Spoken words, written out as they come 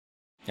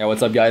Yeah,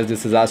 what's up guys,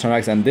 this is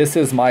Astranox and this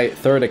is my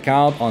third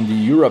account on the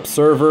Europe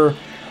server.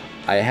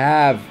 I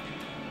have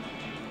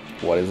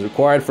what is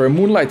required for a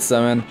Moonlight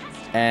summon,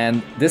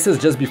 and this is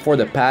just before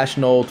the patch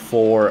note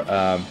for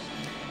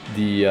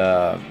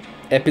the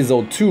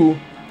episode 2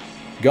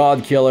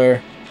 God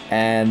Killer,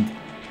 and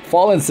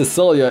Fallen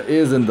Cecilia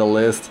is in the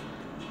list,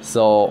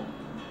 so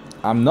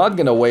I'm not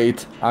gonna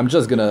wait, I'm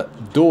just gonna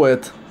do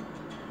it.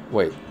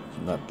 Wait,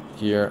 not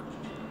here.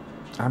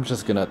 I'm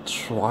just gonna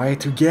try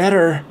to get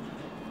her.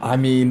 I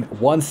mean,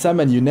 one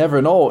summon, you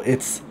never know.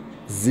 It's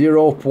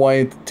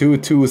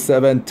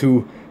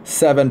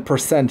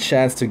 0.22727%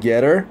 chance to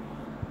get her.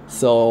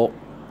 So,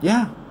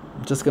 yeah,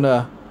 I'm just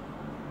gonna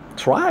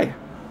try.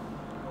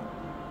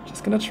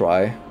 Just gonna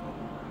try.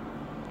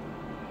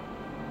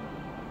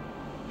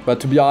 But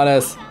to be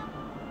honest,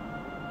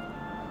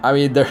 I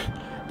mean,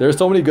 there's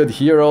so many good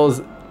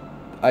heroes.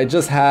 I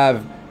just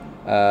have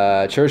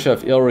Church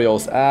of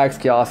Ilrios Axe,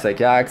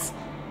 Chaosic Axe.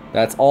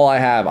 That's all I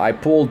have. I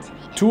pulled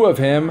 2 of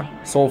him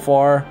so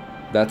far.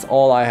 That's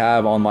all I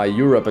have on my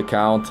Europe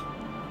account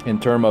in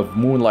terms of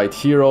Moonlight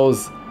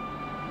heroes.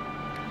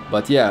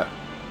 But yeah,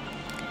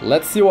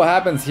 let's see what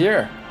happens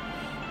here.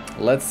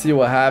 Let's see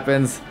what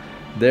happens.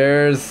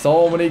 There's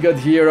so many good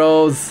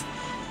heroes.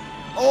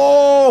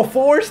 Oh,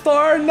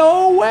 4-star,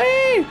 no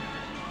way.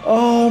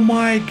 Oh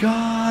my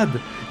god,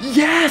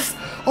 yes.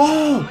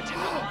 Oh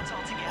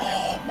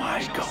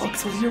my god,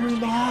 auxiliary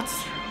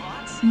lots,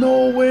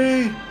 no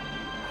way.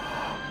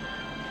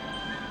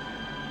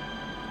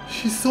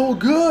 She's so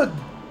good.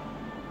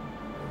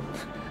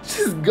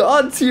 She's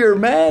god tier,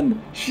 man.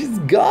 She's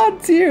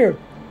god tier.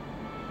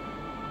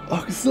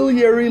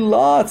 Auxiliary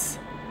lots.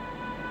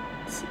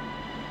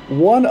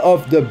 One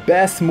of the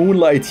best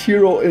Moonlight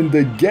hero in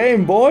the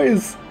game,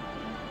 boys.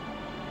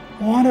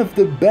 One of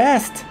the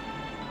best.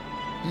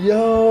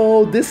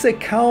 Yo, this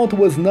account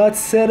was not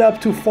set up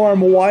to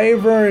farm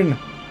Wyvern.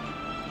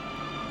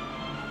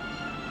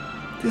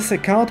 This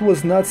account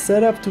was not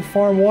set up to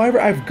farm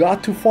Wyvern. I've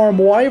got to farm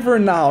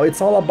Wyvern now.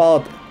 It's all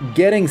about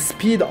getting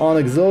speed on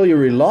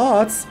auxiliary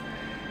lots.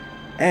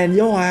 And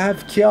yo, I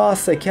have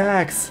Chaosic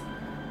Axe.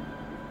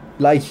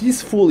 Like,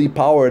 he's fully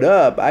powered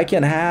up. I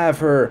can have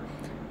her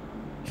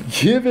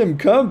give him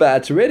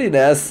combat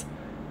readiness.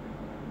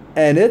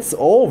 And it's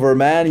over,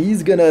 man.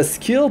 He's gonna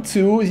skill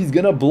 2. He's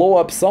gonna blow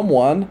up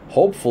someone,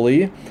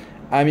 hopefully.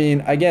 I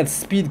mean, against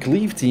speed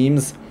cleave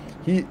teams,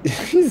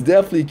 he's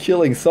definitely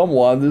killing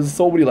someone. There's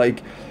so many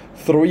like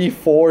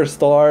 3-4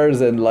 stars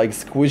and like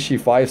squishy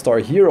 5-star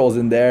heroes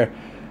in there.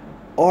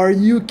 Are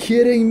you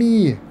kidding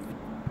me?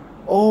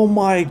 Oh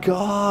my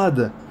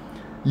god.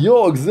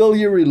 Yo,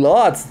 auxiliary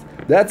lots.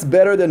 That's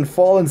better than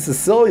Fallen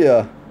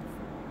Cecilia.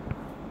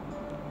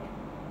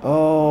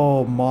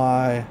 Oh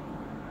my.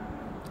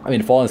 I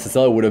mean, Fallen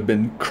Cecilia would have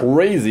been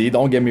crazy,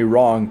 don't get me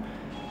wrong.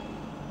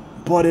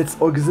 But it's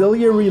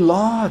auxiliary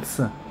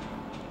lots.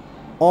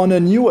 On a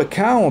new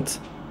account.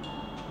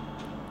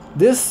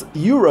 This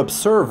Europe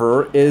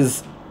server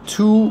is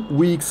 2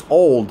 weeks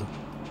old.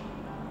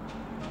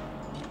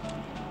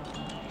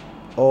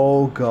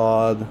 Oh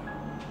god.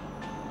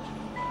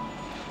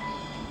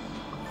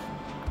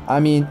 I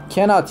mean,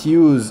 cannot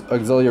use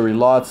auxiliary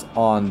lots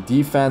on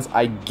defense.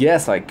 I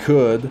guess I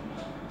could,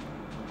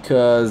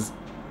 cause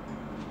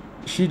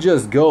she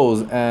just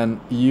goes and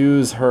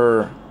use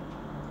her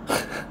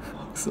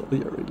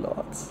auxiliary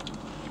lots.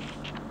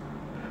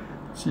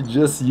 She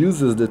just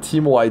uses the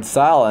team-wide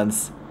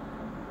silence.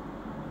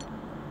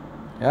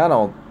 I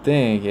don't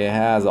think it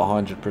has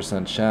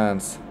 100%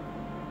 chance.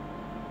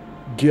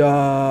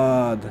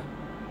 God.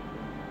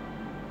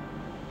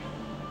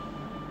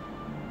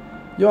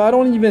 Yo, I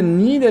don't even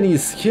need any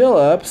skill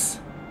ups.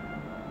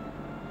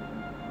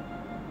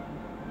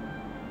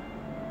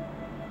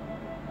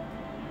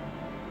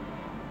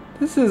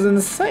 This is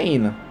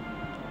insane.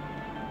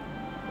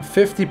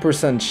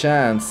 50%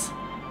 chance.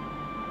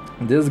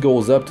 This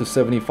goes up to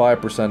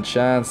 75%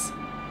 chance.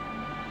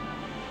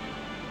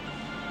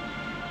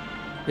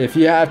 If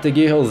you have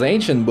Tegehill's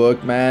Ancient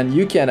Book, man,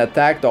 you can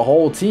attack the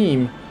whole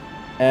team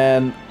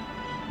and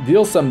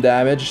deal some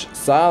damage,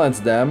 silence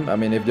them. I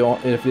mean, if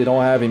they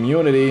don't have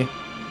immunity,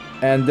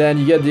 and then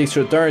you get the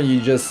extra turn,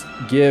 you just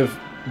give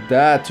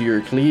that to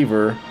your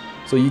cleaver.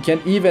 So you can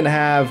even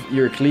have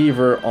your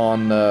cleaver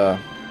on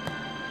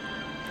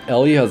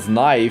Elia's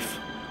knife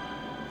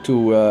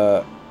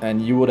to and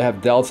you would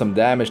have dealt some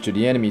damage to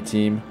the enemy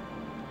team.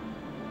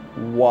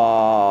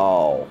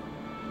 Wow.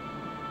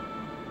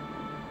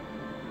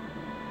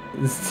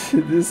 This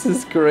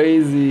is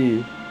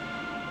crazy.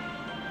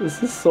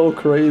 This is so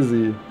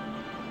crazy.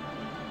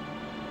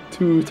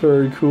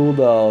 2-turn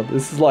cooldown.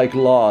 This is like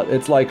Lot.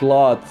 It's like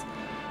Lot,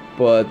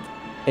 but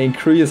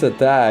increased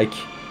attack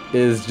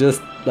is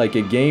just like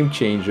a game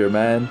changer,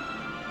 man.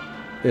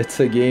 It's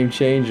a game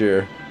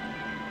changer.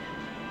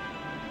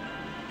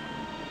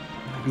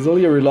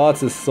 Auxiliary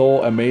lots is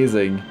so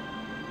amazing.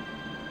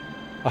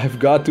 I've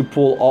got to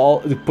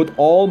put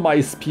all my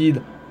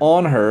speed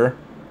on her.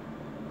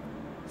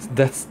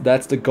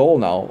 That's the goal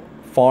now.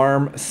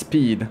 Farm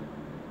speed.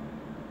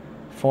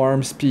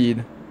 Farm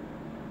speed.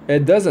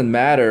 it doesn't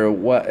matter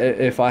what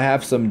if I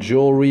have some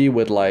jewelry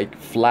with like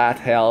flat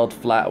health,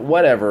 flat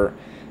whatever.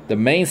 The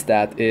main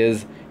stat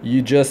is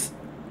you just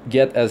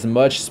get as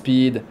much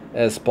speed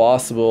as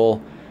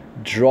possible,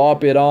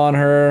 drop it on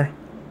her,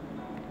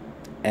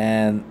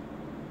 and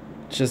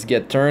just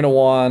get turn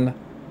 1,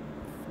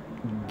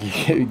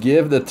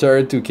 give the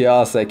turn to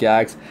Chaos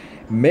Axe,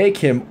 make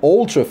him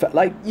ultra fast.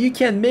 Like, you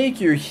can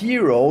make your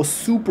hero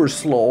super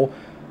slow,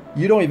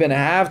 you don't even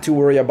have to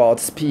worry about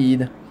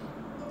speed,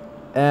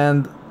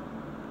 and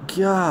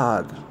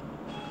God,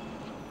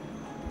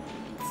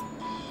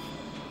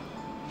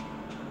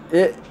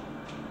 it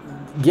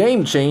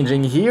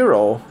game-changing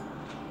hero.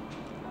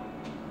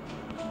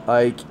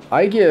 Like,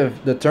 I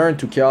give the turn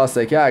to Chaos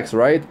Axe,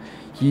 right?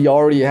 He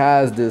already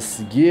has this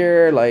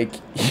gear, like,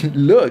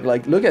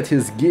 look at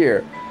his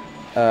gear.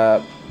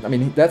 I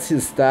mean, that's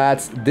his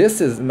stats.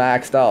 This is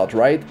maxed out,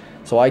 right?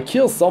 So I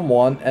kill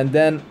someone, and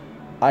then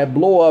I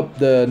blow up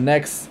the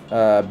next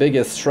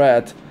biggest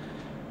threat,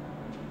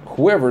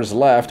 whoever's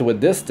left with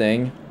this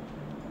thing.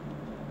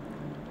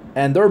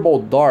 And they're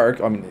both dark.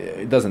 I mean,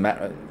 it doesn't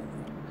matter.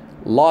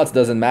 Lots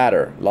doesn't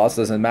matter. Lots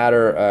doesn't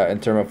matter in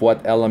terms of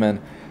what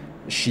element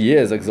she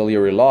is,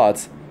 auxiliary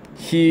Lots.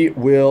 He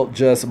will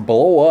just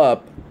blow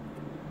up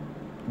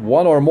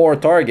one or more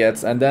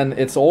targets, and then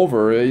it's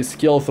over. He's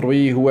kill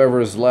 3,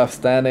 whoever's left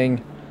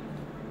standing,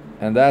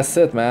 and that's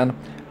it, man.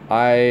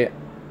 I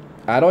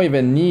don't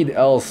even need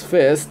El's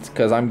Fist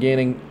because I'm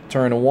gaining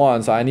turn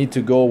 1, so I need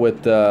to go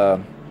with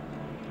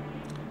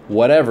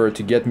whatever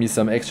to get me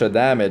some extra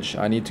damage.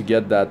 I need to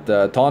get that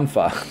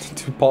Tonfa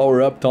to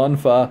power up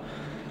Tonfa,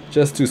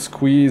 just to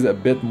squeeze a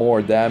bit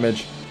more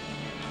damage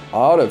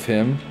out of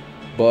him.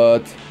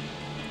 But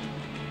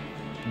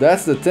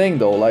that's the thing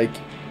though, like,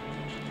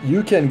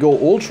 you can go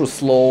ultra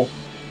slow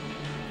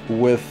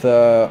with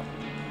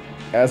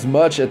as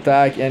much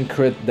attack and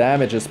crit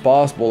damage as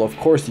possible. Of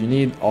course you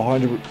need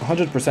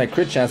 100%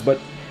 crit chance, but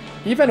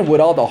even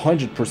without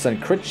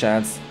 100% crit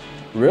chance,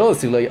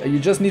 realistically you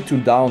just need to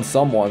down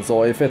someone.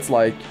 So if it's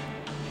like,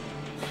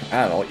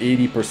 I don't know,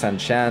 80%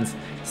 chance,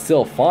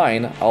 still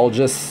fine.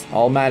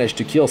 I'll manage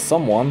to kill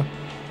someone,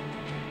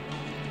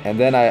 and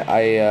then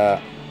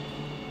I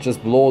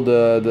just blow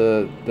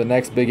the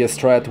next biggest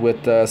threat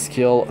with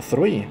skill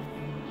 3.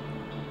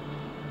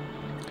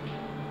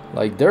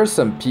 Like, there's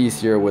some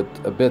piece here with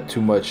a bit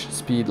too much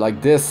speed,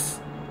 like this,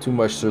 too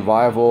much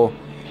survival.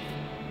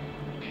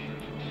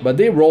 But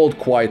they rolled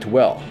quite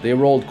well.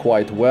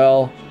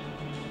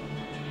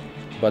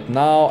 But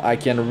now I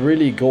can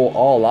really go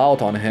all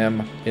out on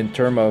him in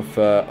terms of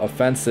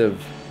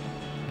offensive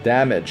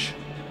damage.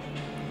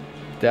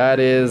 That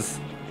is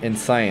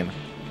insane.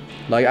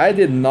 Like, I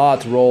did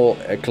not roll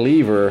a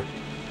cleaver,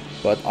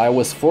 but I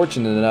was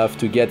fortunate enough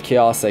to get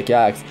Chaos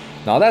Axe.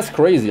 Now that's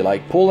crazy,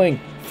 like pulling,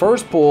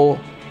 first pull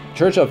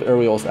Church of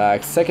Uriel's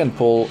Axe, second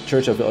pull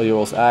Church of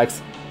Uriel's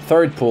Axe,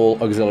 third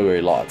pull Auxiliary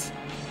Lots.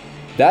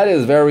 That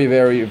is very,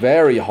 very,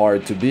 very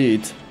hard to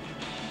beat.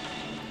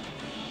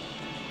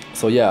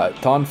 So yeah,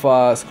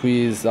 Tonfa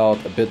squeezed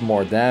out a bit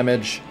more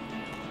damage,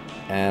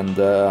 and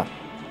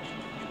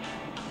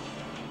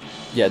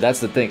yeah, that's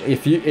the thing.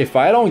 If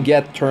I don't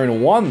get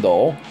turn 1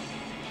 though,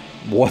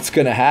 what's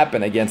gonna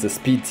happen against a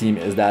speed team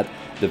is that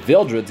the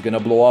Vildred's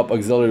gonna blow up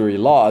Auxiliary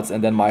Lots,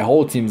 and then my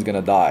whole team's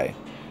gonna die.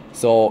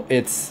 So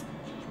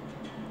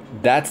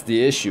that's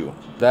the issue.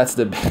 That's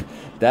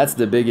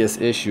the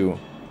biggest issue.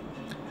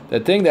 The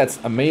thing that's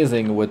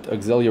amazing with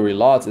Auxiliary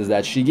Lots is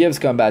that she gives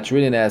combat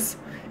readiness,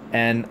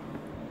 and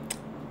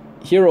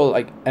hero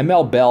like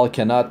ML Bell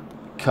cannot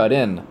cut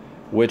in,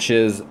 which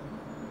is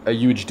a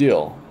huge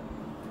deal.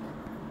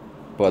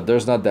 But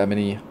there's not that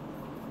many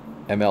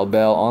ML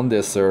Bell on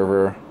this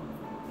server.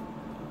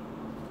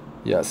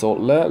 Yeah, so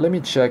let me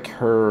check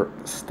her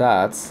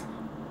stats.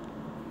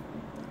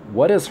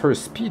 What is her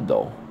speed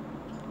though?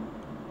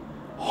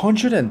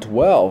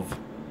 112.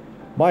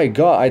 My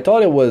god, I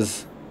thought it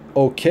was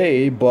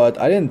okay, but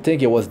I didn't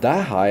think it was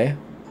that high.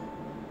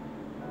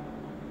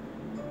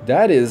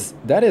 That is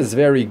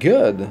very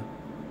good.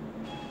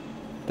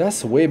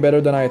 That's way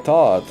better than I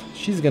thought.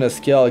 She's gonna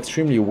scale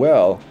extremely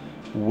well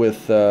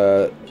with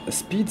a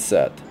speed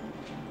set.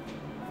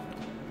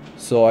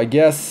 So I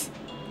guess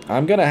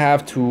I'm gonna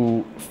have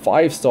to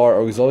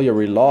 5-star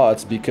Auxiliary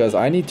Lots because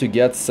I need to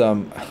get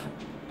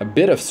a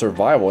bit of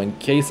survival in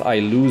case I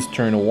lose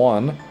turn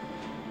 1.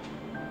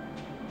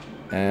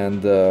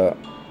 And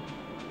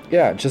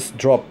yeah, just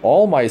drop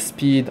all my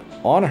speed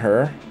on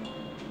her.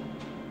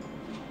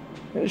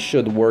 It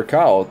should work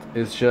out.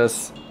 It's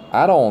just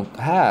I don't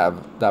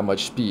have that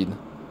much speed.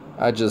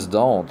 I just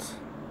don't.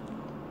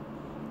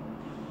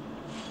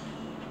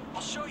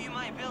 I'll show you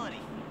my ability.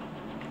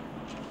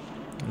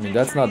 I mean,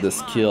 that's not the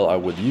skill I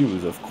would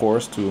use, of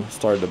course, to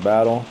start the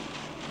battle.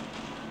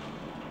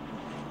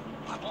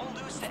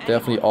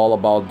 Definitely all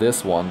about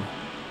this one.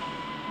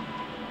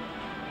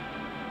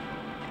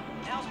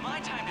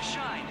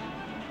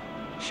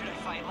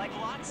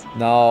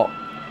 Now,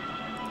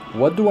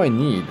 what do I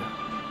need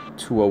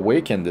to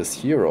awaken this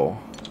hero?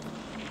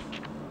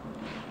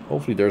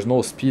 Hopefully there's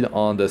no speed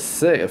on the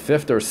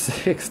 5th or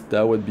 6th.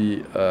 That would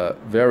be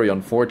very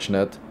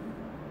unfortunate.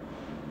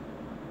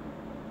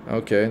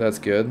 Okay, that's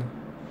good.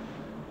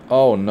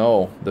 Oh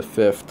no, the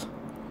 5th.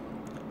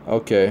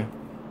 Okay.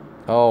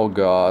 Oh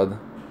god.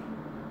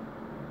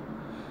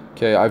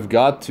 Okay, I've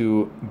got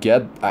to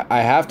get...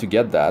 I have to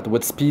get that.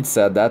 With speed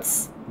set,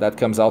 that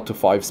comes out to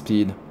 5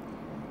 speed.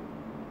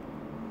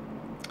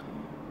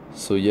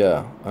 So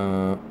yeah,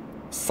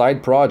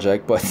 side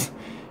project, but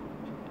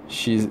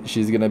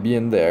she's gonna be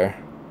in there.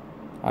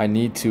 I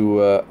need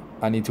to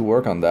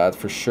work on that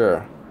for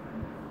sure.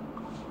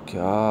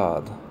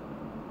 God.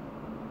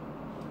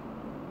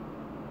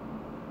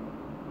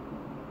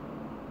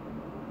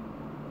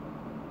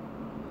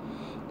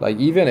 Like,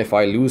 even if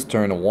I lose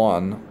turn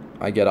 1,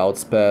 I get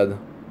outsped.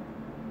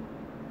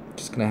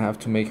 Just gonna have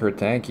to make her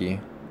tanky.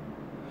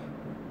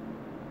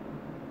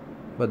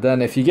 But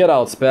then if you get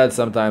outsped,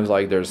 sometimes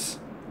like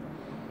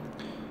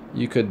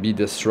you could be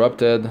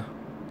disrupted.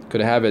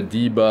 Could have a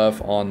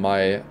debuff on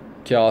my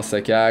Chaos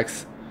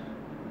Axe.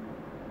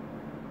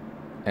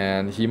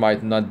 And he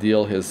might not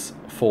deal his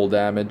full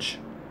damage.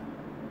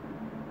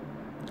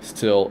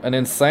 Still, an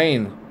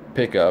insane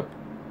pickup.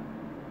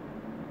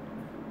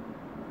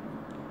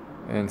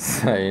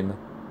 Insane.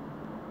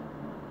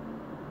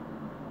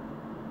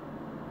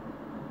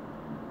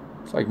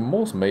 It's like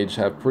most mages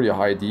have pretty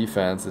high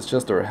defense, it's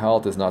just their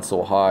health is not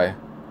so high.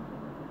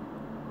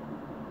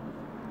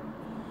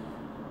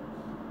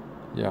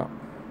 Yeah.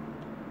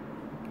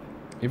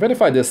 Even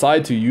if I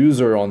decide to use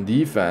her on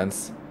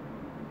defense,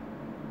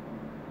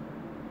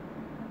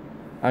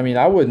 I mean,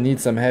 I would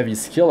need some heavy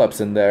skill ups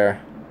in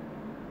there.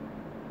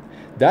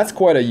 That's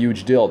quite a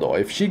huge deal though.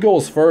 If she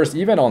goes first,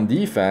 even on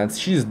defense,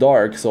 she's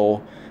dark,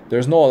 so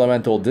there's no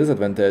elemental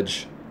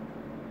disadvantage.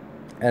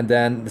 And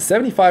then the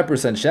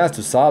 75% chance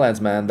to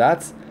silence, man,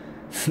 that's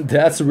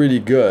that's really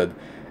good.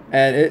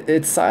 And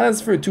it's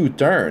silence for 2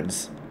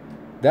 turns.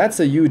 That's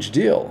a huge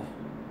deal.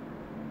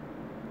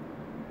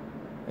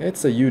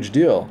 It's a huge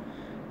deal.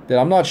 Then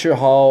I'm not sure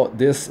how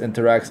this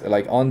interacts,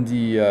 like on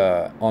the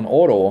on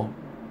auto,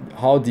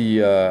 how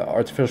the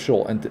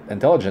artificial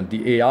intelligence,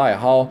 the AI,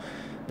 how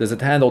does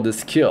it handle this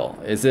skill?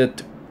 Is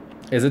it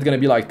gonna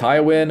be like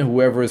Tywin,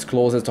 whoever is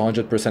closest to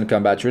 100%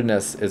 combat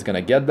readiness is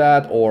gonna get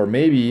that? Or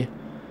maybe,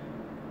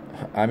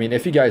 I mean,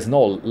 if you guys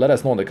know, let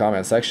us know in the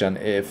comment section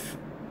if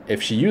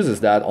she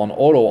uses that on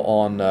auto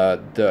on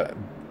the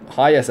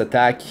highest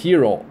attack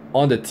hero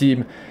on the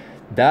team.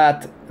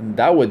 That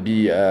would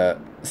be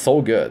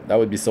so good. That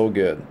would be so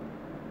good.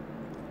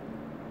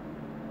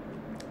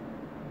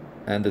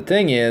 And the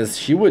thing is,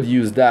 she would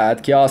use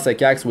that. Chaos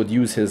Axe would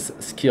use his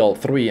skill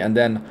 3, and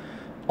then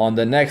on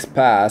the next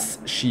pass,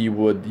 she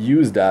would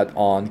use that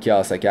on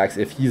Chaos Axe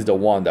if he's the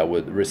one that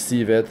would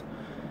receive it.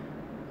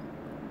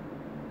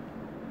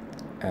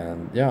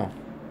 And yeah,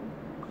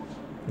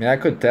 I mean, I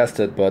could test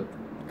it, but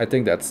I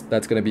think that's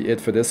gonna be it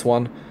for this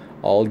one.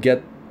 I'll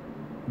get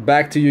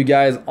back to you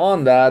guys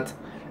on that.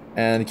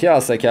 And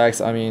Chaos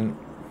Axe, I mean,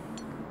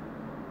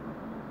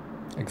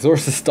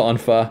 Exorcist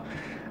Tonfa,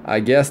 I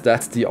guess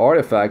that's the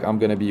artifact I'm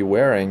gonna be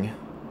wearing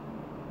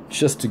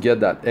just to get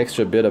that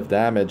extra bit of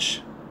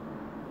damage.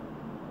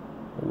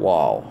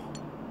 Wow.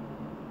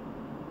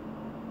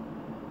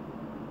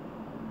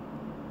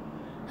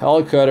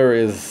 Hellcutter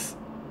is...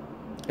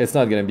 it's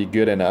not gonna be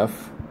good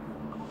enough.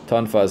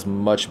 Tonfa is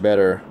much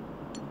better.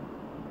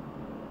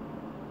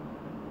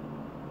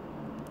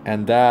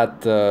 And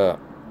that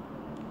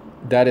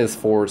is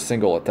for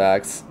single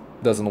attacks.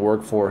 Doesn't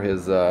work for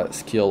his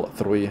skill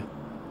 3.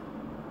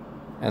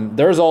 And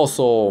there's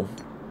also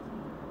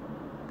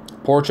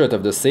Portrait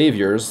of the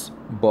Saviors,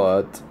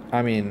 but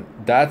I mean,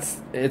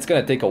 it's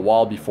gonna take a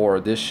while before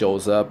this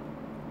shows up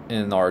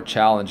in our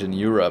challenge in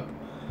Europe.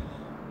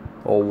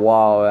 Oh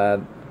wow,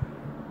 man.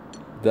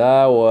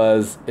 That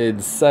was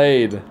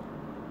insane.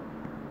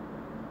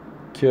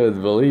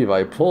 Couldn't believe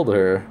I pulled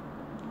her.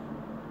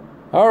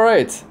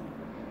 Alright.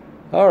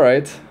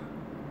 Alright.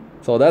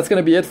 So that's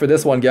gonna be it for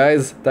this one,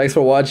 guys. Thanks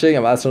for watching.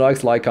 I'm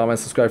Astranox. Like, comment,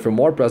 subscribe for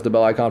more. Press the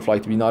bell icon for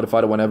to be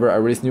notified whenever I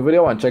release a new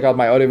video. And check out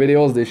my other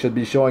videos. They should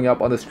be showing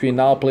up on the screen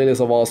now.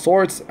 Playlists of all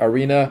sorts.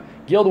 Arena,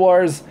 Guild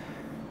Wars,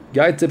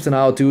 guide tips and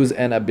how-tos,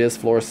 and Abyss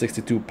Floor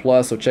 62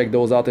 plus. So check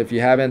those out if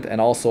you haven't. And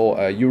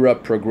also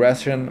Europe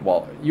progression.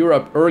 Well,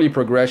 Europe early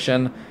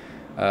progression.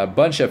 A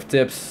bunch of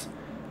tips.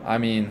 I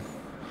mean,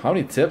 how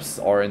many tips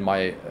are in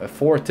my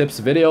 4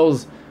 tips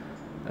videos?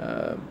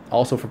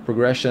 Also for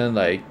progression,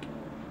 like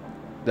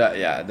that.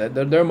 Yeah,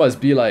 there must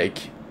be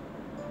like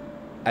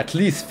at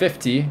least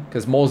 50,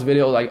 because most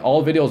videos, like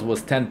all videos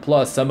was 10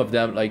 plus. Some of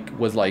them like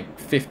was like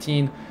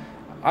 15.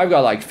 I've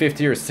got like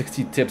 50 or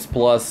 60 tips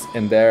plus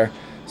in there.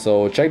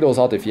 So check those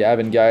out if you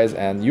haven't, guys.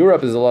 And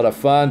Europe is a lot of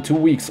fun. 2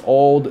 weeks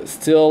old,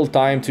 still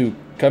time to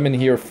come in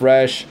here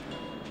fresh,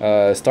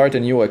 start a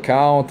new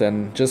account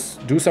and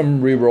just do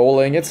some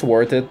re-rolling. It's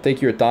worth it.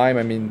 Take your time.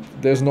 I mean,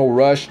 there's no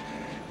rush.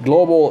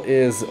 Global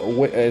is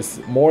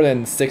more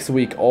than 6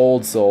 week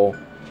old, so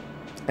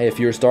if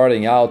you're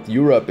starting out,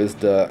 Europe is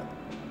the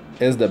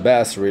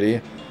best, really.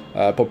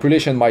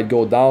 Population might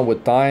go down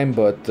with time,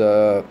 but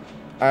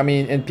I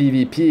mean, in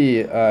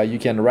PvP, you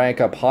can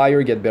rank up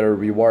higher, get better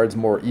rewards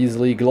more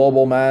easily.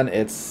 Global, man,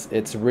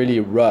 it's really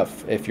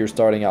rough if you're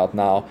starting out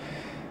now.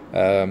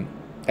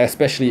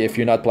 Especially if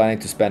you're not planning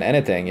to spend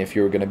anything. If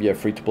you're going to be a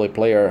free-to-play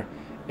player,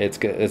 it's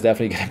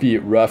definitely going to be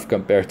rough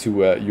compared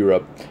to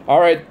Europe. All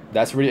right,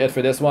 that's really it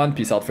for this one.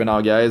 Peace out for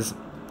now, guys.